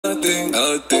I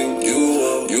think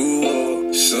you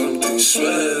are something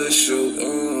special.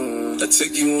 I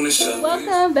take you on a shot.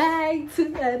 Welcome back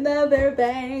to another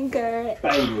banger.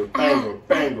 Banger, banger,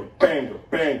 banger, banger, banger,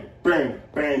 banger, banger,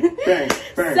 banger,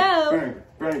 banger. So,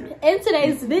 in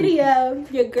today's video,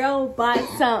 your girl bought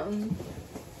something.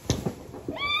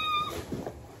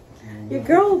 Your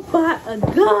girl bought a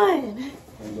gun.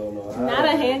 Not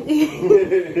a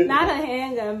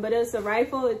handgun, but it's a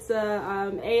rifle. It's a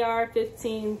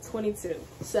AR-15-22.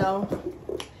 So,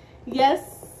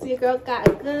 yes, your girl got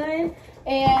a gun,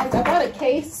 and I bought a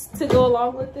case to go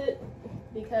along with it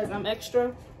because I'm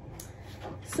extra.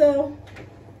 So,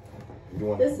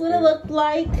 this is what it looked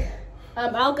like.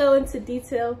 I'll go into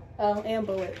detail, and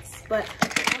bullets, but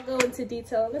I'll go into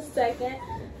detail in a second.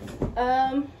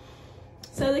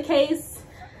 So the case,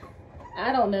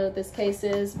 I don't know what this case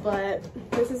is, but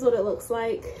this is what it looks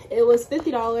like. It was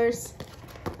 $50.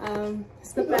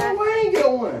 It's the back. I ain't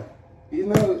get one. You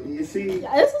know, you see,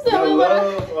 this is the only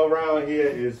love around here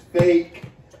is fake.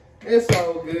 It's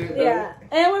all good. Yeah,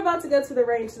 and we're about to go to the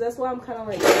range, so that's why I'm kind of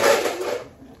like.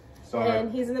 Sorry.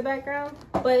 And he's in the background,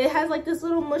 but it has like this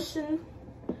little mushing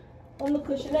on the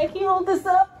cushion. Hey, can you hold this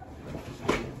up?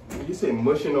 You say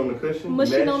mushing on the cushion?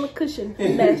 Mushing on the cushion.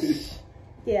 Mesh.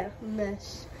 Yeah,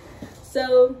 mesh.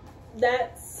 So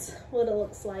that's what it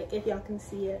looks like if y'all can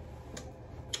see it.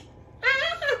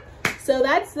 So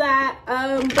that's that.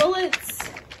 Bullets.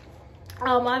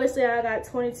 Obviously I got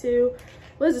 22.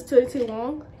 What is this? 22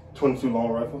 long? 22 long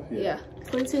rifle. Yeah.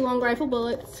 22 long rifle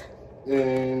bullets.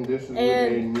 And this is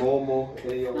a normal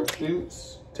AR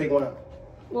shoots. Take one out.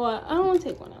 Well, I don't want to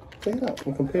take one out. Take it out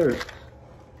and compare it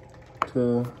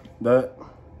to that.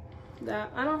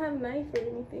 I don't have a knife or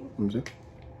anything. Let me see.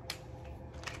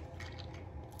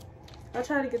 I'll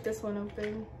try to get this one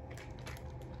open.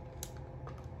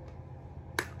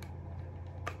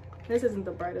 This isn't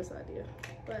the brightest idea,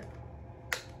 but.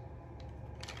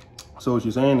 So what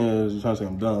you're saying is you're trying to say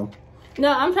I'm dumb. No,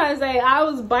 I'm trying to say I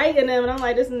was biting them and I'm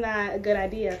like, this is not a good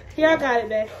idea. Here, I got it,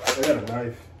 babe. I got a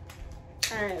knife.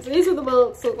 All right, so these are the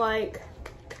bullets look like.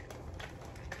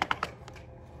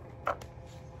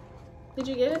 Did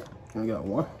you get it? I got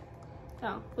one.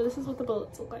 Oh, but this is what the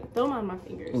bullets look like. Don't mind my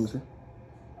fingers. Let me see.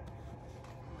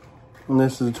 And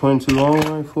this is a 22 long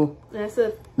rifle. That's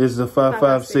a. This is a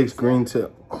 5.56 green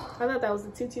tip. I thought that was a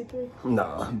 223.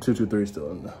 Nah, 223 still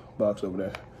in the box over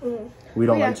there. Mm. We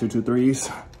don't like 223s.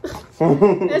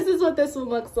 This is what this one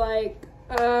looks like.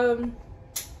 And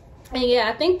yeah,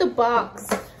 I think a box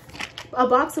of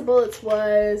bullets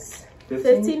was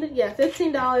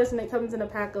 $15, and it comes in a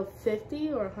pack of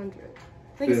 50 or 100.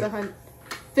 I think it's 100.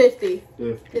 50.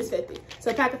 It's 50.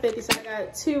 So a pack of 50. So I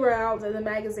got 2 rounds, and the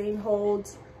magazine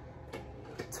holds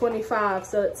 25.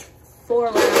 So it's 4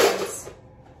 rounds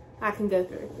I can go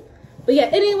through. But yeah,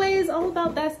 anyways, all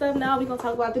about that stuff. Now we're gonna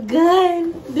talk about the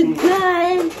gun. The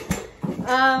gun.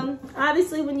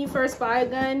 Obviously, when you first buy a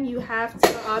gun, you have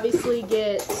to obviously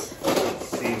get.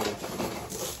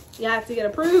 You have to get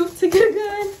approved to get a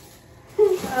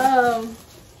gun.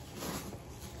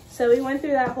 So we went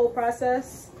through that whole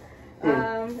process.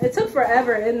 It took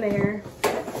forever in there.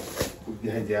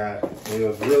 Yeah, he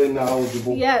was really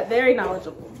knowledgeable. Yeah, very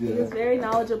knowledgeable. Yeah. He was very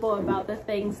knowledgeable about the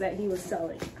things that he was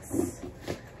selling.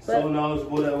 So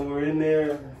knowledgeable that we were in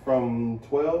there from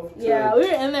 12 to... Yeah, we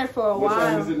were in there for a while. What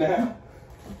time is it now?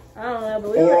 I don't know,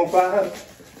 but 4 on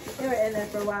 5? We were in there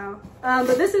for a while.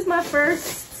 But this is my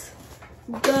first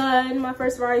gun, my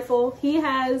first rifle. He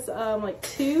has like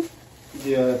 2.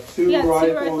 Yeah, 2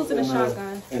 rifles and a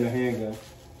shotgun. And a handgun.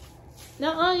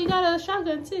 No, you got a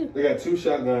shotgun too. They got 2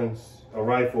 shotguns, a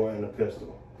rifle, and a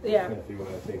pistol. Yeah. If you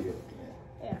want to take it.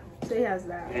 Yeah, so he has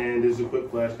that. And this is a quick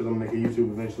flash because I'm going to make a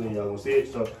YouTube eventually and y'all going to see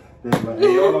it. So this is my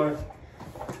AR.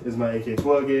 This is my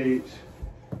AK-12 gauge.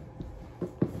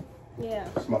 Yeah.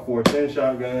 It's my 410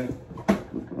 shotgun.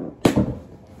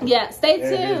 Yeah, stay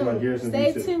And tuned.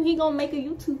 Stay tuned. He gonna make a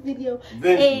YouTube video.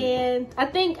 Eventually. And I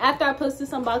think after I post this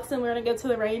unboxing, we're gonna go to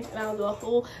the range and I'll do a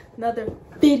whole another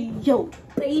video,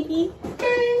 baby.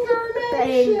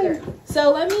 Banger.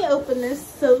 So let me open this.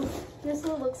 So this is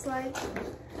what it looks like.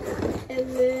 And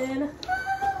then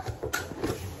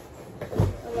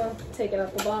I'm gonna take it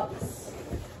out the box.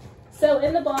 So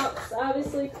in the box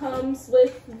obviously comes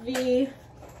with the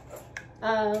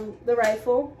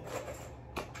rifle.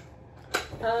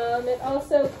 It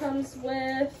also comes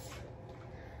with,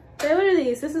 what are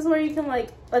these? This is where you can like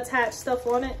attach stuff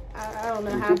on it. I don't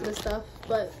know half of the stuff,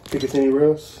 but Picatinny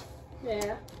rails.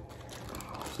 yeah.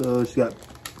 So it's got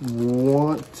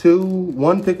one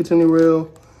Picatinny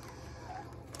rail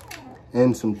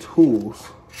and some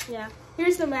tools. Yeah.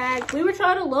 Here's the mag. We were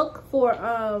trying to look for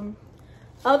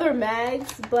other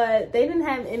mags, but they didn't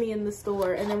have any in the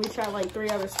store. And then we tried like 3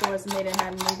 other stores and they didn't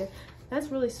have any either. That's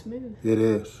really smooth. It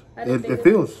is. It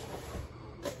feels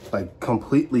like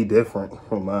completely different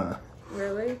from mine.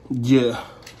 Really? Yeah.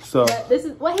 So but this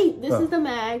is is the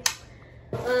mag.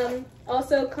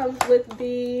 Also comes with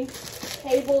the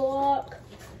cable lock,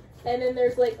 and then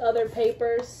there's like other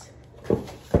papers.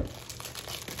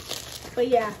 But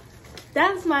yeah,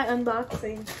 that's my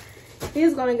unboxing.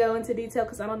 He's gonna go into detail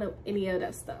because I don't know any of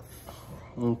that stuff.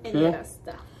 Okay. Any of that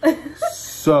stuff.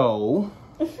 So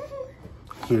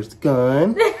here's the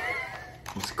gun.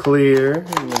 It's clear.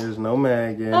 There's no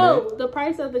mag in it. Oh, the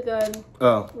price of the gun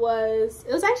was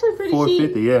actually pretty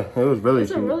cheap. $450. Yeah, it was really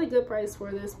cheap. It's a really good price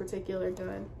for this particular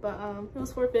gun, but it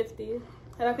was $450,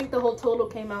 and I think the whole total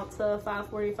came out to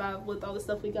 $545 with all the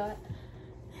stuff we got.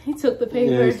 He took the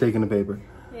paper. Yeah, he's taking the paper.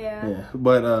 Yeah. Yeah,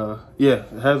 but yeah,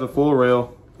 it has a full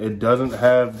rail. It doesn't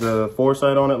have the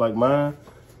foresight on it like mine.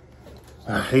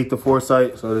 I hate the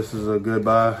foresight, so this is a good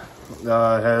buy. It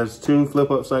has 2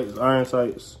 flip-up sights, iron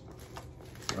sights.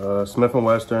 Smith &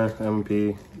 Wesson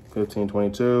MP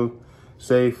 1522.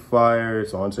 Safe fire.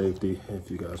 It's on safety if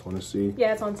you guys want to see.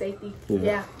 Yeah, it's on safety.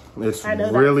 Yeah. It's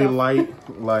really light.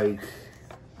 Like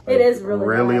it is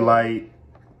really light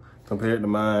compared to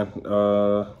mine.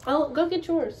 Oh, go get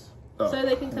yours so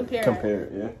they can compare. Compare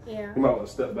it, yeah. Yeah. You might want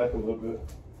to step back a little bit.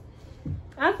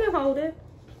 I can hold it.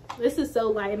 This is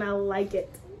so light and I like it.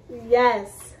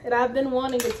 Yes. And I've been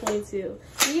wanting a 22.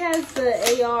 He has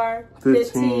the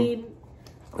AR-15.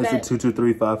 It's a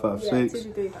 223-556. Yeah,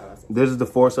 223-556. This is the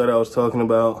foresight I was talking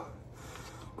about.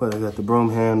 But I got the broom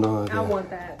handle. I want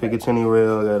that. Picatinny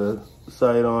rail. I got a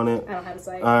sight on it. I don't have a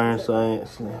sight. Iron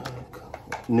sights.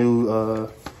 New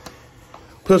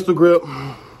pistol grip.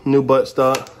 New butt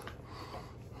stock.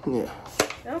 Yeah.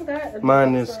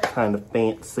 Mine is kind of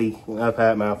fancy. I've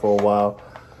had mine for a while.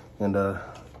 And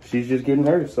she's just getting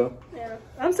hers, so. Yeah.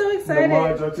 I'm so excited. The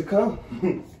mods are to come.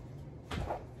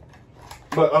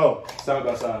 But, side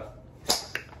by side.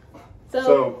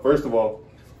 So, first of all,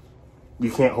 you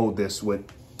can't hold this with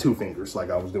 2 fingers like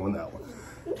I was doing that one.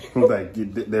 Like,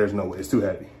 there's no way. It's too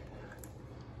heavy.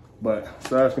 But,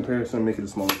 size comparison, make it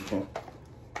as small as you can.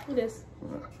 It is.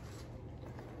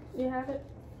 You have it?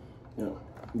 Yeah.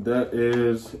 That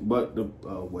is, but the,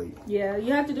 wait. Yeah,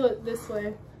 you have to do it this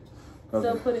way. Okay.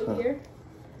 So, put it here.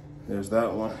 There's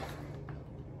that one.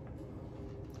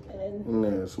 And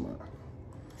there's mine.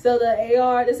 So the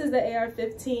AR, this is the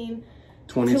AR-15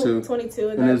 22,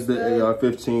 and there's the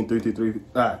AR-15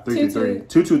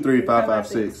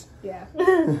 223-556. Yeah.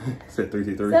 Said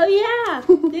 323. So yeah,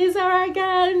 these are our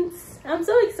guns. I'm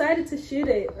so excited to shoot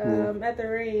it at the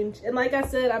range. And like I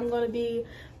said, I'm going to be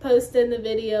posting the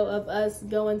video of us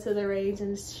going to the range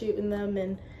and shooting them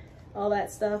and all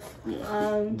that stuff.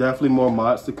 Yeah. Definitely more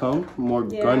mods to come, more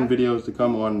gun videos to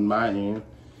come on my end.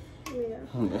 Yeah.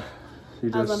 I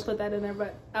was gonna put that in there,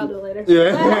 but I'll do it later.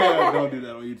 Yeah, don't do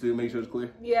that on YouTube. Make sure it's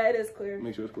clear. Yeah, it is clear.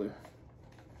 Make sure it's clear.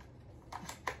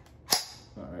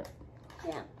 All right.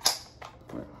 Yeah.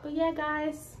 All right. But yeah,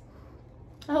 guys,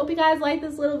 I hope you guys like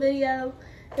this little video.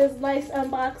 This nice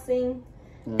unboxing.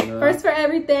 And, first for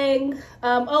everything.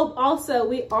 Also,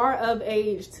 we are of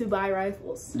age to buy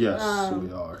rifles. Yes,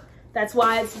 we are. That's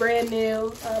why it's brand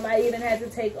new. I even had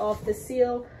to take off the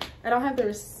seal. I don't have the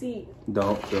receipt.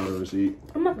 Don't show the receipt.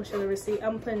 I'm not gonna show the receipt.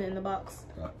 I'm putting it in the box.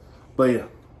 But yeah.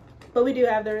 But we do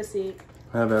have the receipt.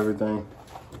 I have everything.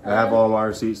 I have all my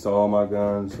receipts to all my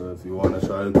guns. So if you want to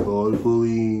try to call the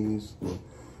police,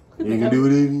 you can do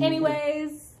it.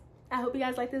 Anyways, I hope you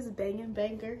guys like this banging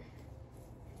banger.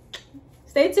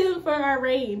 Stay tuned for our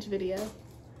range video.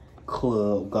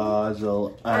 Club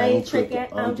Gaza. I ain't tricking.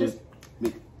 I'm just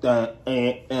pop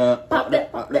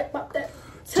that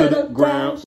to the ground.